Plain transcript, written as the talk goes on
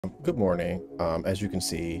Good morning. As you can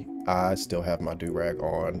see, I still have my do-rag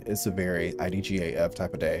on. It's a very IDGAF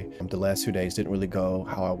type of day. The last 2 days didn't really go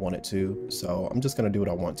how I wanted to, so I'm just gonna do what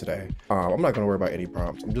I want today. I'm not gonna worry about any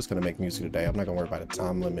prompts. I'm just gonna make music today. I'm not gonna worry about a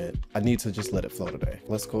time limit. I need to just let it flow today.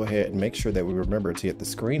 Let's go ahead and make sure that we remember to hit the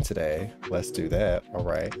screen today. Let's do that. All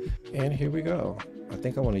right, and here we go. I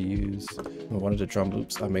think I want to use one of the drum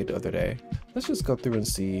loops I made the other day. Let's just go through and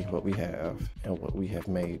see what we have and what we have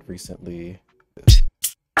made recently.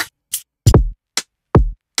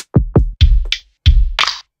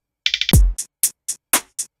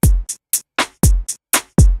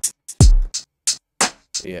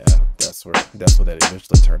 Yeah, that's what that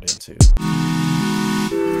eventually turned into.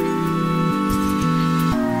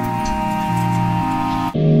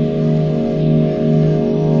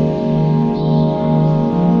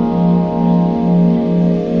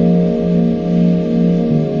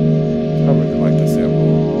 I really like the sample.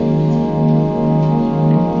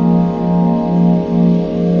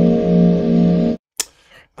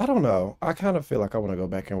 I don't know. I kind of feel like I want to go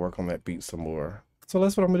back and work on that beat some more. So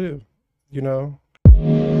that's what I'm gonna do, you know?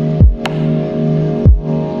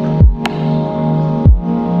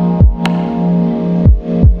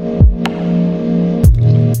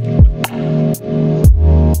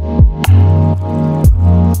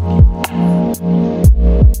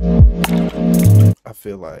 I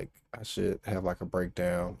feel like I should have like a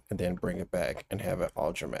breakdown and then bring it back and have it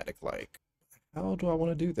all dramatic. Like, how do I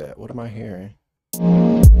want to do that? What am I hearing?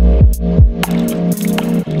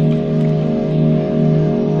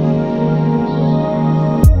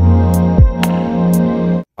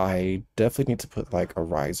 I definitely need to put like a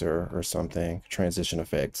riser or something, transition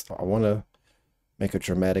effects. I want to make it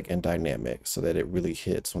dramatic and dynamic so that it really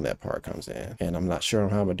hits when that part comes in. And I'm not sure on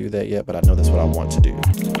how I'm gonna do that yet, but I know that's what I want to do.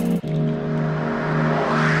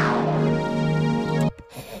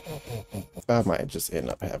 I might just end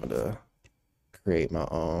up having to create my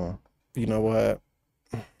own. You know what?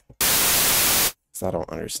 So I don't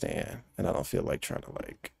understand, and I don't feel like trying to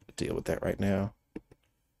like deal with that right now.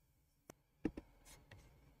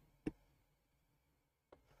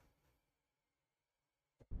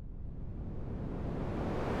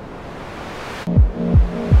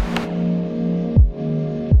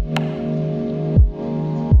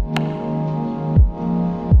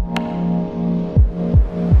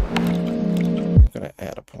 I'm gonna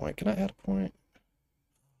add a point. Can I add a point?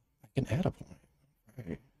 I can add a point.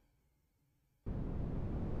 Right.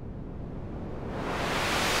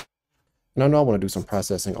 And I know I want to do some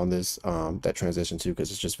processing on this, that transition too,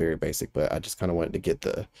 because it's just very basic, but I just kind of wanted to get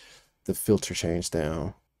the filter change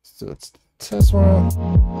down. So let's test one.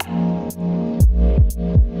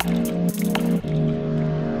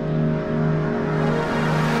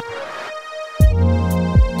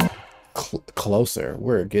 Closer.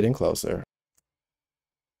 We're getting closer.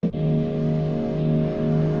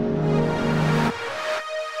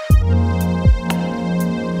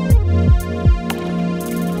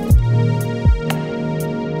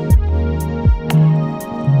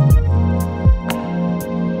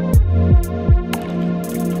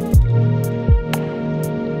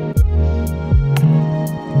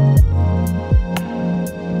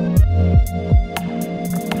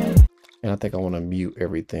 And I think I want to mute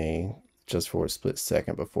everything just for a split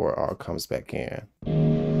second before it all comes back in.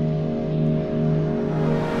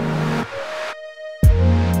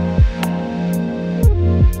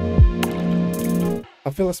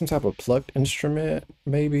 I feel like some type of plucked instrument,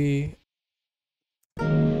 maybe.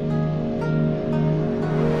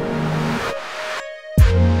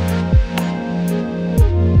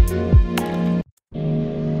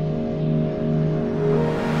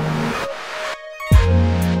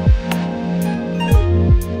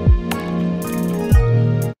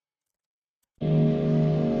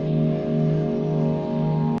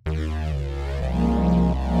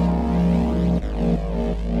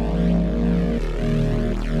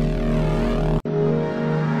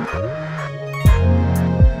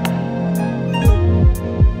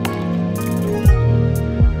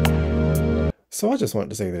 So I just wanted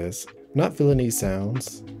to say this, not feeling these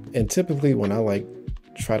sounds. And typically when I like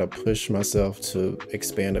try to push myself to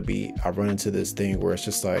expand a beat, I run into this thing where it's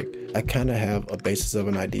just like, I kind of have a basis of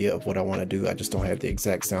an idea of what I want to do. I just don't have the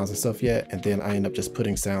exact sounds and stuff yet. And then I end up just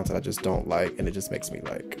putting sounds that I just don't like. And it just makes me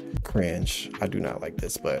like cringe. I do not like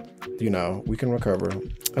this, but you know, we can recover.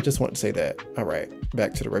 I just want to say that. All right,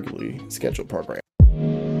 back to the regularly scheduled program.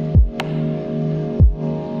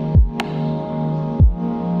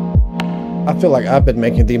 I feel like I've been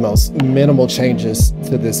making the most minimal changes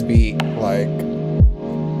to this beat. Like,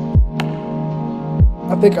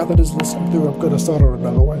 I think after this listen through, I'm gonna start on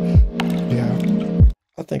another one. Yeah.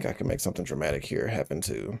 I think I can make something dramatic here happen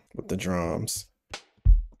too with the drums.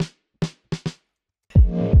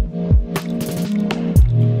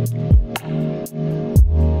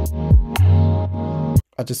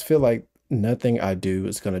 I just feel like nothing I do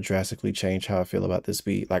is going to drastically change how I feel about this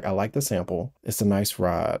beat. Like, I like the sample. It's a nice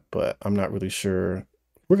ride, but I'm not really sure.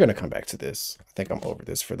 We're going to come back to this. I think I'm over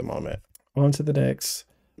this for the moment. On to the next.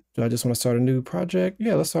 Do I just want to start a new project?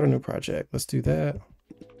 Yeah, let's start a new project. Let's do that.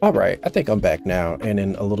 All right, I think I'm back now and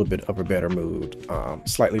in a little bit of a better mood,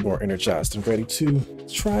 slightly more energized and ready to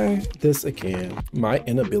try this again. My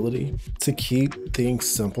inability to keep things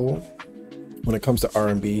simple when it comes to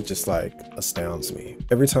R&B just like astounds me.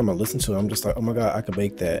 Every time I listen to it, I'm just like, oh my God, I could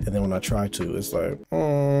make that. And then when I try to, it's like,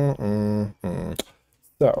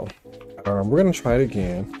 So, we're gonna try it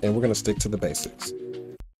again and we're gonna stick to the basics.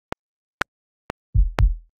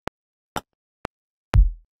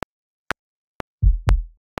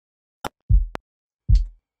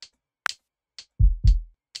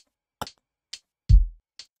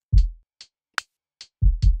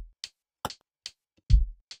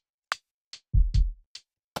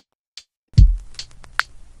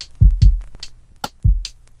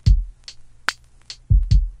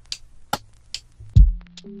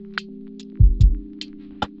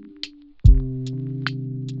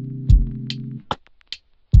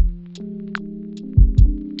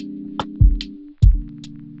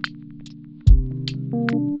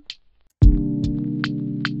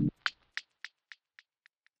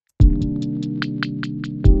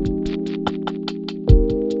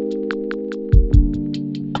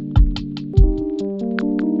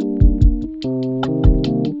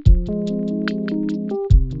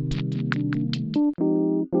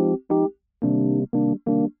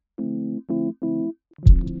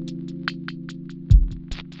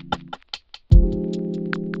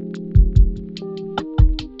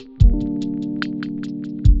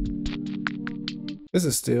 This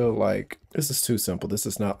is still like, this is too simple. This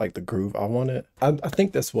is not like the groove I wanted. I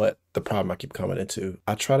think that's what the problem I keep coming into.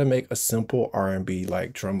 I try to make a simple R&B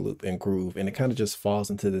like drum loop and groove, and it kind of just falls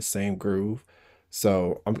into the same groove.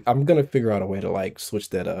 So I'm gonna figure out a way to like switch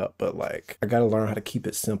that up, but like I gotta learn how to keep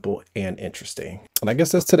it simple and interesting. And I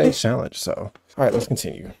guess that's today's challenge. So, all right, let's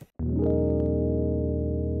continue.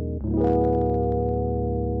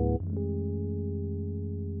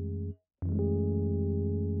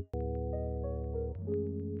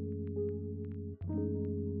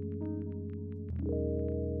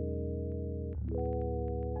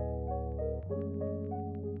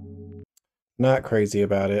 Not crazy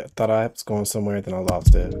about it. Thought I was going somewhere, then I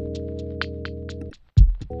lost it.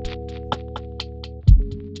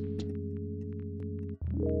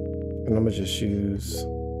 And I'm gonna just use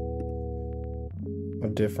a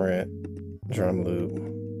different drum loop.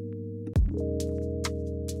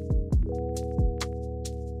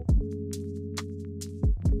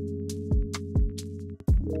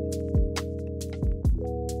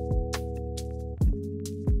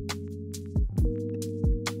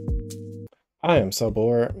 I am so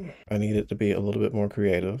bored. I need it to be a little bit more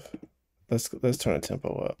creative. Let's turn the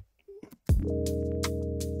tempo up.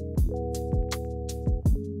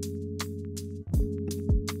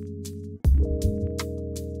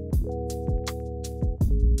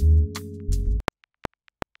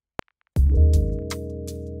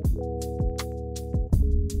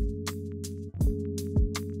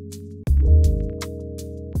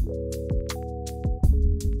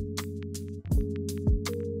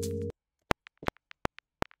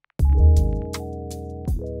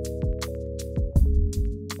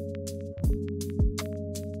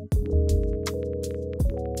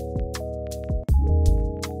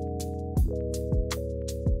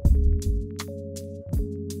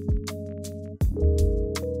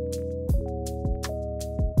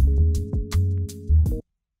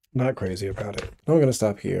 Not crazy about it. I'm gonna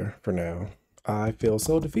stop here for now. I feel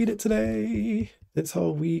so defeated today. This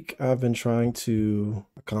whole week I've been trying to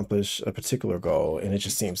accomplish a particular goal, and it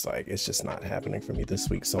just seems like it's just not happening for me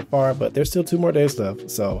this week so far, but there's still 2 more days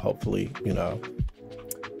left. So hopefully, you know,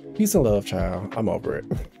 peace and love, child. I'm over it.